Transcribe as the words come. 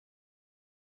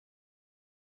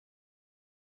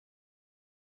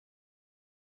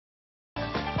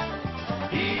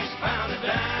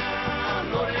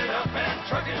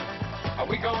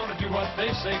what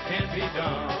they say can't be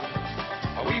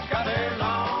done. We've got a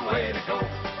long way to go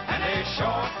and a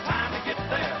short time to get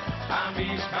there. I'm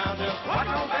eastbound, just like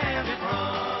no bandit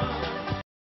run.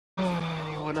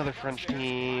 Oh, another French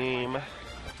team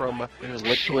from There's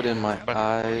liquid in my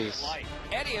eyes.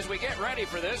 Eddie, as we get ready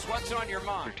for this, what's on your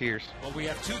mind? Your tears. Well, we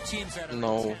have two teams that are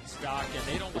No. stock, and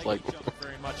they don't Like each other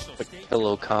very much. So the stay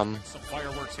pillow tuned. cum. Some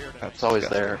fireworks here tonight. It's always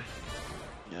there.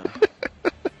 Yeah.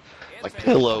 Like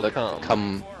Pillow the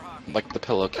cum. like the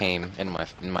pillow came in my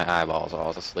eyeballs while I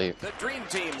was asleep. The dream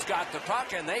team's got the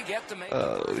puck, and they get to make.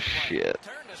 Oh shit!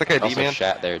 Is that guy Also D-man?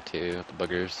 shat there too, the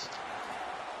boogers.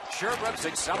 Sherbrooke's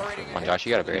accelerating. Come on, Josh,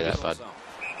 you gotta bury that, bud.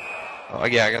 Oh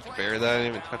yeah, I got to bury that. I didn't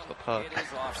even touch the puck. It is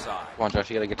offside. Come on, Josh,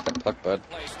 you gotta get to that puck, bud.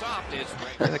 Play stopped. It's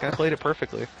Yeah, that guy played it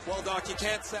perfectly. Well, Doc, you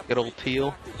can't separate. Good old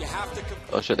Teal. You have to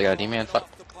Oh shit, they got a D-man. Fuck.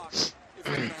 if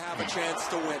you're gonna have a chance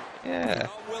to win. Yeah,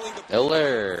 Not willing to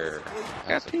Miller.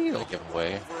 That's a Teal. big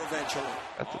giveaway. over eventually.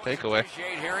 that's the takeaway.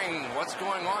 Appreciate hearing what's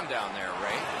going on down there,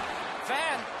 Ray.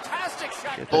 Fantastic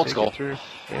shot. Get Goal to goal. take it through.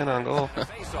 And on goal.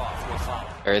 Face-off will follow.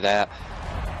 Bury that.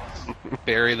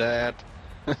 Bury that.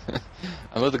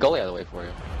 I'll move the goalie out of the way for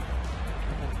you.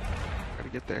 Try to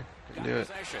get there. Can do it.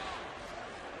 Possession.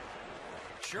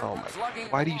 Oh my! Sherbrooke's lugging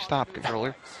Why do you the stop, ball.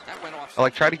 controller? That went off. I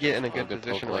like try to get in a good Good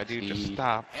position. poke, Why do you just Lexi.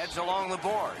 stop? Heads along the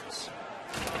boards.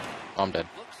 Oh, I'm dead.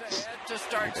 Looks ahead to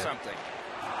start something.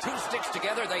 Two sticks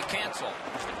together, they cancel.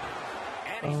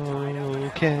 And he's tied up.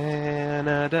 Oh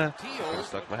Canada! Teal I'm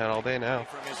stuck in my head all day now.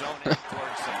 from his own end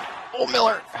towards center. Oh,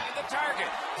 Miller. Find the target.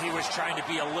 He was trying to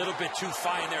be a little bit too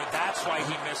fine there. That's why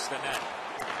he missed the net.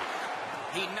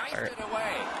 He knifed All right. it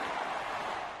away.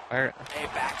 Alright. A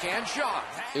backhand shot.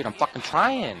 Dude, I'm fucking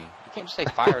trying. You can't just say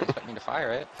fire and expect me to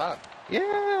fire it. Fuck.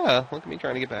 Yeah! Look at me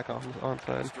trying to get back on It's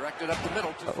onside. directed up the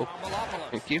middle to Uh-oh.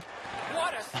 Malopoulos. Thank you.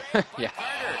 What a save by Yeah.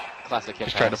 Carter. Classic hit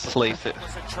Just try to pass. place it.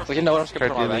 It's like, you know what, I'm just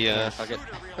gonna Try put to it do on the, back. Fuck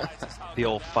it. The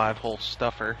old 5-hole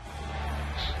stuffer.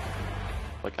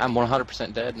 Like, I'm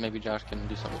 100% dead. Maybe Josh can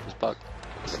do something with his puck.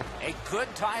 A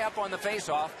good tie-up on the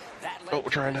face-off. That led Oh, we're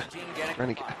trying the to team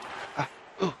getting get.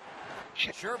 Ooh,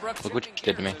 shit. Sherbrooke Look what shifting you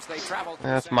did to me. gears as they travel to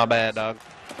That's the my center. bad, dog.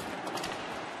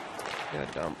 Yeah,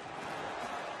 dump.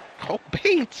 Oh,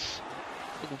 Bates!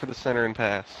 Looking for the center and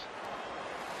pass.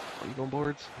 Are you going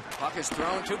boards? Puck is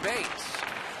thrown to Bates.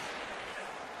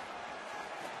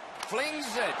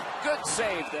 Flings it. Good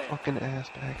save there. Fucking ass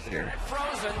back there.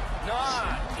 Frozen.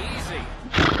 Not easy.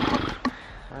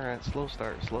 Alright, slow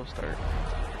start.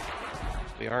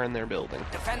 We are in their building.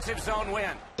 Defensive zone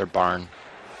win. Their barn.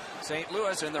 St.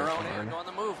 Louis in their own barn. end on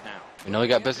the move now. We know we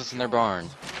got business in their barn.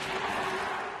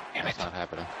 Damn That's it. not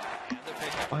happening. And the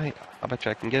pickup. Fine. I bet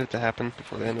you I can get it to happen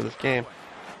before the end of this game.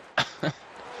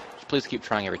 Just please keep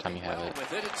trying every time you have it.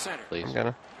 With it at center. Please. I'm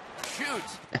gonna.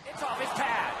 Shoots. It's off his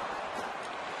pad.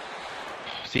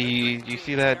 See, you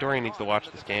see that? Dorian needs to watch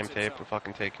this game tape and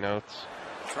fucking take notes.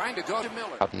 Trying to go to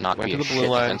Miller. I'd not Went be to a the blue shit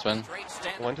line. defenseman. Straight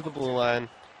stand. Went to the blue line,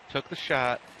 took the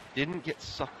shot, didn't get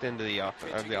sucked into the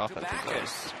offensive To zone.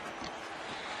 Backus.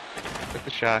 Took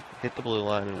the shot, hit the blue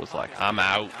line, and was like, I'm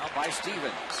out. Now by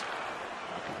Stevens.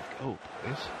 Oh,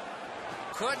 boys.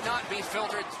 Could not be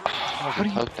filtered through. How do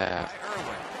you Poke that. By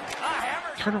Irwin. A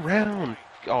hammer. turn around?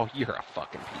 Oh, you're a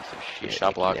fucking piece of shit.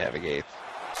 shot block. Navigate.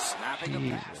 Snapping the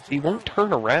Jeez. pass. He won't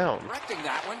turn around. Directing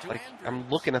that one to Like, Andrews. I'm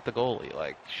looking at the goalie,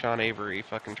 like Sean Avery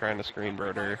fucking trying to screen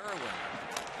birder, Irwin.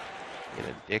 being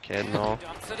a dickhead and all.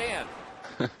 Dumps it in.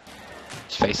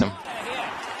 Just face him.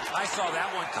 I saw that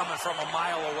one coming from a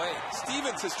mile away.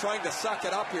 Stevens is trying to suck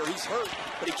it up here. He's hurt,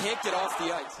 but he can't get off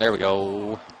the ice. There we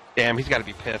go. Damn, he's got to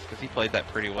be pissed because he played that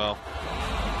pretty well.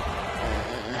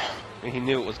 I mean, he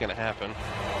knew it was going to happen.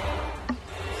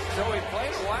 So he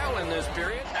played a while in this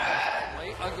period.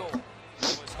 Late a goal.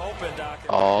 Was hoping, Doc.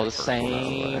 All the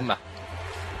same.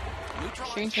 Neutral.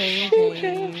 The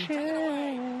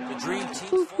dream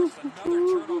team forced another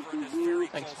turnover in this very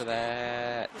Thanks close for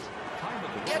that.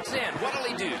 Gets in. What'll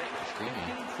he do? Screaming.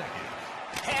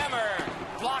 Hammer.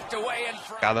 Blocked away in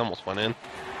front. God, that almost went in.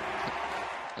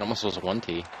 It almost was a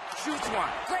 1T. Shoots one.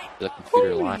 Great. The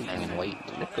computer line and wait.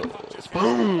 Nichols.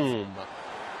 Boom!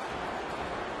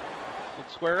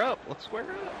 Let's square up.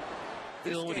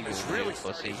 Bill, what are you It's gonna really do,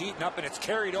 pussy? heating up, and it's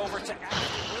carried over to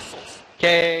active whistles.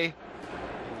 Okay.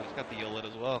 He's got the Yolet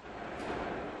as well.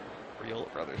 We're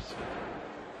Yolet brothers.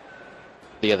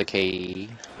 The other K.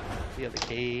 The other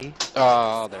K.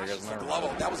 Oh, there goes my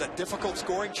Glove. That was a difficult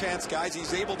scoring chance, guys.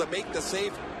 He's able to make the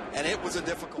save, and it was a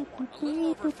difficult one. A little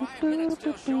over 5 minutes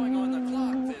still showing on the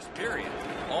clock this period.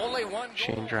 Only one goal.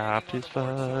 Shane dropped his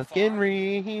fucking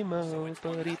remote,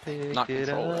 but he picked Not it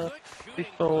control up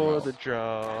before the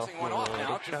draw. Passing one off What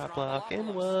now a to shot Strong. block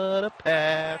and what a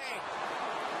pass.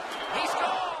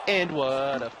 And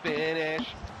what a finish.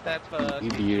 That's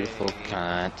fucking You beautiful great.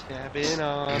 cunt. Tapping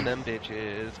on them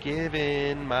bitches,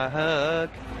 giving my hug.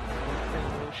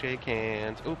 Shake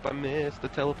hands. Oop, I missed the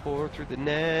teleport through the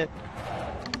net.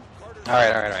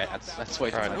 Alright. That's way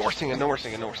too Alright, much. no more singing, no more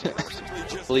singing, no more singing.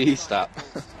 Please stop.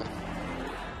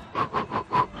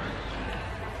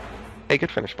 Hey,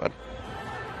 good finish, bud.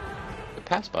 Good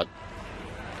pass, bud.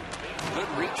 Good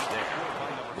reach there.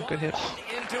 Good hit.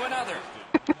 Into another.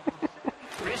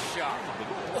 Wrist shot.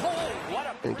 Oh, what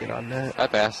a Didn't get on that.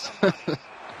 That pass.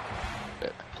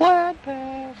 Plaid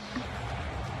pass.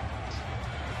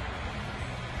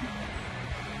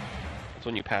 That's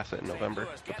when you pass it in November.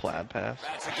 The plaid pass.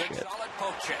 That's a good Shit. solid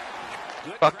poke check.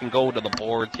 Good Fucking go to the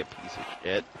boards, you piece of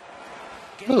shit.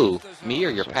 Who? Me or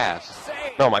your pass?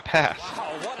 save. No, my pass. Oh,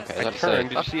 what a Okay, I let's turned.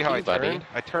 Did you fuck see how I buddy. turned?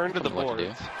 I turned to the Tell me what to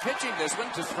boards. pitching this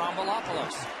one to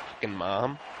Strombolopoulos. Fucking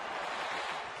mom.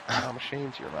 Mama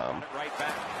Shane's your mom. Right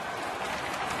back.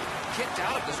 Kicked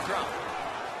out of the scrum.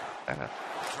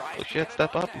 Holy shit,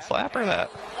 step up and slap her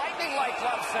that. Lightning-like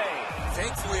glove save.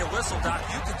 Thankfully, a whistle, Doc.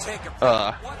 You can take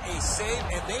a what a save,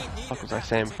 and they need. What was I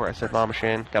saying before I said Mama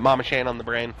Shane? Got Mama Shane on the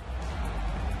brain.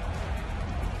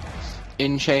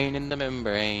 In chain in the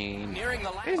membrane. Nearing the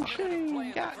last And minute of play Shane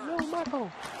in got the no first.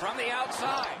 muscle. From the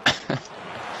outside.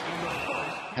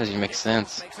 How does it make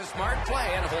sense? Makes a smart play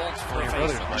and holds for a Your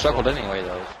brother's face. my Struggled anyway,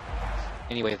 those.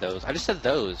 Anyway, those. I just said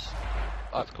those.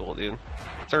 That's cool, dude.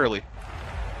 It's early.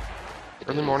 It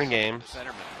Early is. morning games.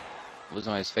 Centerman.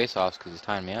 Losing all his face-offs because he's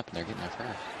tying me up and they're getting there first.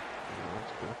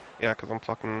 That's cool. Yeah, because I'm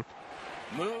fucking...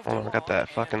 Move Oh, I got that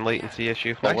fucking latency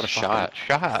issue. Oh, what a fucking shot.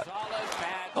 Shot. Solid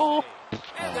bad Oh. save.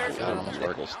 And there's God, almost worked.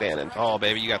 Nickel standing tall,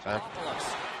 baby. You got time.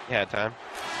 Strombolopoulos. You had time.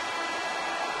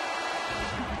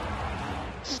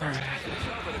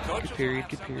 Over the coaches Good period, will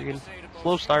good have something period. to say to both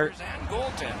Slow start. players and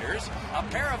goaltenders. A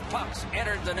pair of pucks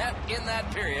entered the net in that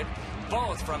period,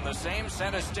 both from the same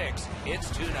set of sticks. It's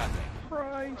 2-0.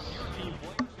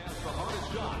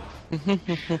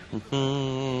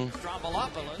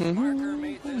 Strombolopoulos, Marker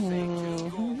made this a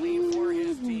 2-goal lead for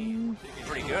his team.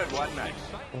 Pretty good, wasn't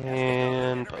it?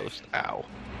 And post. Ow.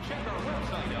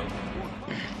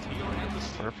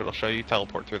 Wonder if it'll show you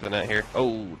teleport through the net here.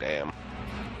 Oh, damn.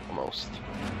 Almost.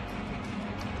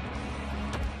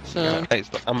 So, Guys,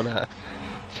 I'm gonna...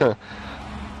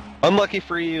 Unlucky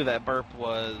for you, that burp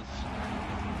was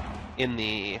in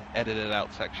the edited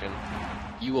out section.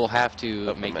 you will have to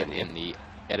Of the make it menu. in the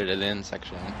edited in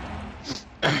section.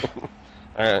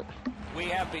 Alright, We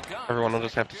have begun. everyone will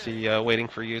just have to see waiting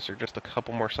for user just a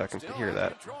couple more seconds to hear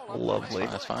that. Lovely.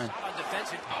 That's fine. Solid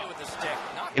defensive play with the stick.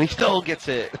 Not And he still gets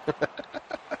it.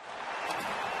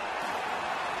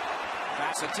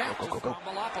 pass attempt to Go, go, go.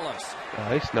 Strombolopoulos.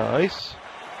 Nice, nice.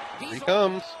 Here he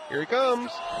comes. Here he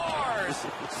comes. Scores.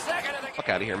 Second of the Fuck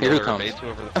out of here, Here he Miller. comes. Bates,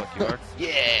 whoever the fuck you are.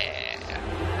 Yeah.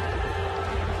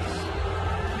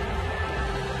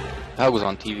 That was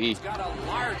on TV. Got a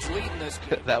large lead in this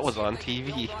game. That was on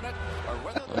TV.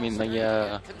 I mean,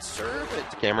 the conservative.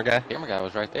 Camera guy. camera guy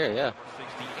was right there, yeah.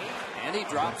 And he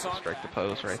drops on. Strike the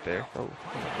pose right there. Oh,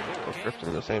 both drifting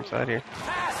to the same side here.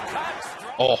 Pass cut.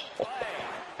 Strong Oh, play.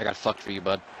 I got fucked for you,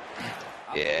 bud.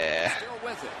 yeah. Still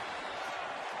with it.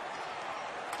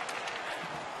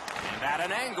 And at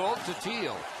an angle to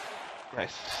Teal.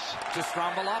 Nice. To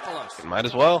Strombolopoulos. Might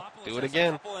as well do it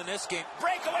again. In this game.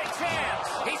 Breakaway chance.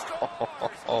 He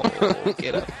scores. Oh,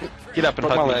 get up. Get up and Broke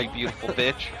my hug me, leg. you beautiful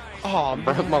bitch. Oh,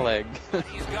 Broke man. my leg.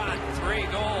 He's got 3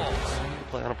 goals.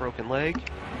 Play on a broken leg.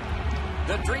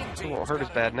 The Dream Team won't hurt his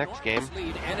bad next game.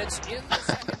 Lead, and it's in the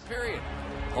second period.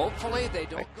 Hopefully they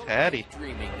don't go Taddy.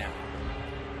 dreaming now.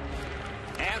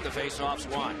 And the face-off's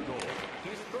won.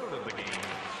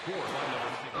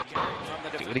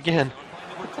 Do it again.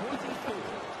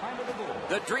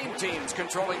 The Dream Team's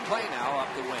controlling play now up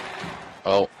the wing.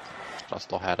 Oh, I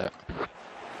still had it.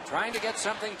 Trying to get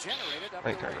something generated up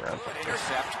Might the turn wing. around. Good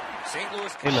intercept. St.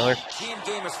 Louis. Hey, Miller. Team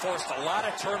game has forced a lot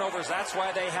of turnovers. That's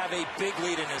why they have a big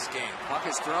lead in this game. Puck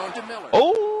is thrown to Miller.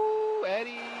 Oh,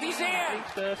 Eddie. He's in. Great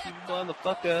stuff. You blowing the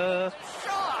fuck up.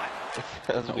 Shot.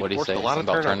 We What'd he forced say? a lot of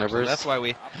Something about turnovers. turnovers? That's why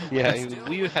we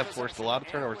have forced a lot of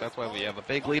turnovers. That's why we have a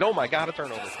big lead. Oh my god, a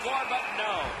turnover. Score, but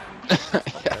no.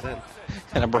 That in.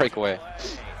 And a breakaway.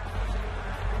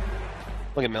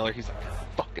 Look at Miller. He's like,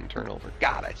 fucking turnover.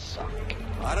 God, I suck.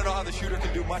 I don't know how the shooter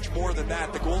can do much more than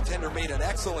that. The goaltender made an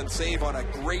excellent save on a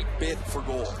great bid for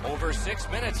goal. Over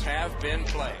 6 minutes have been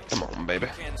played. Come on, baby.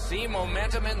 Can see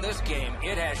momentum in this game.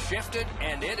 It has shifted,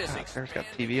 and it is Upstairs got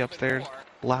TV upstairs.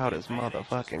 Loud as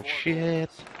motherfucking shit.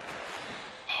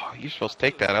 Oh, you're supposed to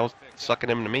take that. I was sucking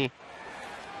him to me.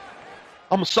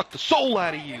 I'm gonna suck the soul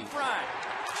out of you. front.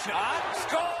 Shot.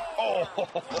 Score. Oh,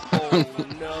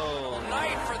 no.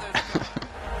 Night for this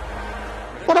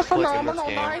guy. What a Flicking phenomenal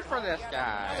this game. night for this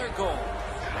guy. Another goal.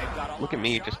 They've got a Look lot at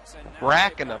me, of just shots and now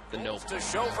racking they've up the got nope. goals to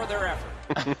show for their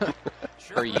effort.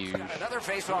 Per usual. Another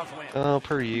face-off win. Oh,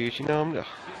 per usual.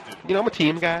 I'm a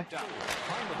team guy.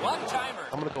 One-timer.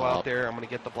 I'm gonna go out there. I'm gonna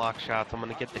get the block shots. I'm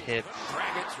gonna get the hits.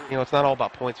 Drag it through. It's not all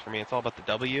about points for me. It's all about the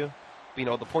W.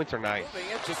 But, the points are nice. Moving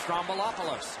it to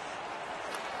Strombolopoulos.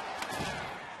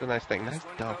 It's a nice thing. Nice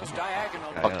dump. Goes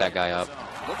diagonal. Fuck that guy up.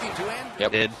 Looking to end.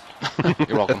 Yep. Did.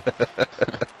 You're welcome.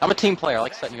 I'm a team player. I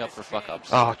like setting you up for fuck ups.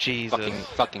 Oh, Jesus.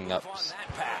 Fucking ups.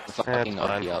 That pass. Fucking That's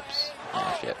fine. ups.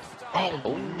 Oh shit.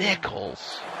 Oh,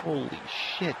 Nichols. Holy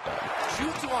shit, bud.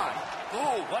 Shoots one.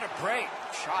 Oh, what a break.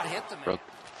 Shot hit the man. Broke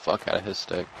the fuck out of his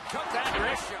stick. Took that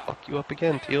wrist shot. Fuck you up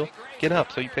again, Teal. Get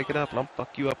up so you pick it up, and I'll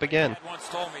fuck you up again. Dad once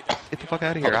told me that. Get the fuck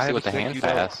out of here. I Obviously have with a the stick, hand you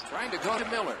don't. pass. Trying to go to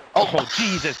Miller. Oh,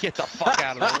 Jesus. Get the fuck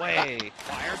out of the way.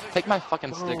 Fires it. Take my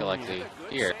fucking stick, Alexi.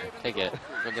 Here, take it.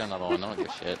 Go get another one. I don't give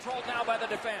a shit. Controlled now by the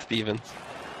defense. Stevens.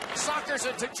 Sockers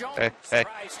it to Jones. Hey, hey.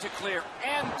 Tries to clear.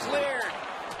 And cleared.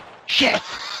 Shit.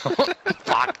 Fuck.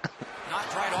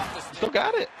 Knocked right off the stick. Still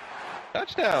got it.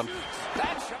 Touchdown.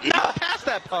 That shot. No, pass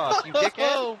that puck, you dickhead.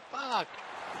 Oh, fuck.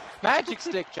 Magic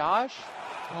stick, Josh.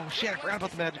 Oh, shit, I forgot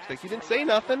about the magic stick. You didn't say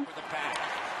nothing. For the pass.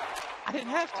 I didn't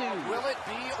have to. Will it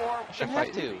be or Shouldn't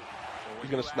have to. He's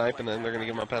going to snipe, and then they're going to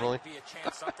give him a penalty. be a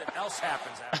chance something else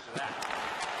happens after that?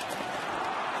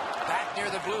 Back near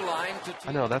the blue line to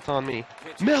I know, that's on me.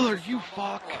 Miller, you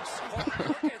fuck.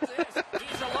 Look at this.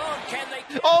 He's alone. Can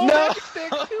they? Oh, No. magic stick,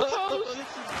 two posts.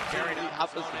 Carried the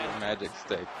opposite of magic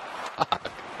stick.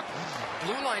 Fuck.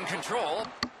 Blue line control.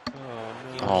 Oh,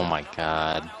 no. Oh my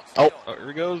god. Oh, Oh, here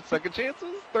we go. Second chances,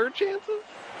 third chances.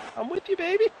 I'm with you,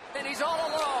 baby. And he's all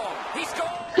alone. He scores.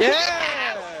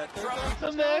 Yeah!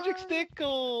 The magic stick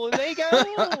goal, and they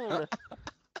go.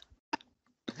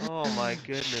 Oh my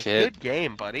goodness. Shit. Good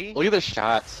game, buddy. look at the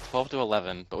shots.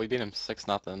 12-11, but we beat him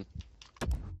 6-0.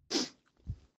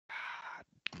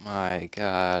 My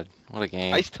god. What a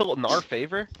game. Ice tilt in our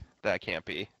favor? That can't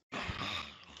be.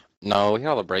 No, we had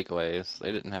all the breakaways.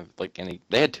 They didn't have, like, any...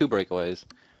 They had 2 breakaways.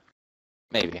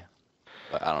 Maybe.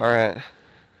 But I don't know. Alright.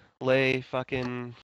 Lay fucking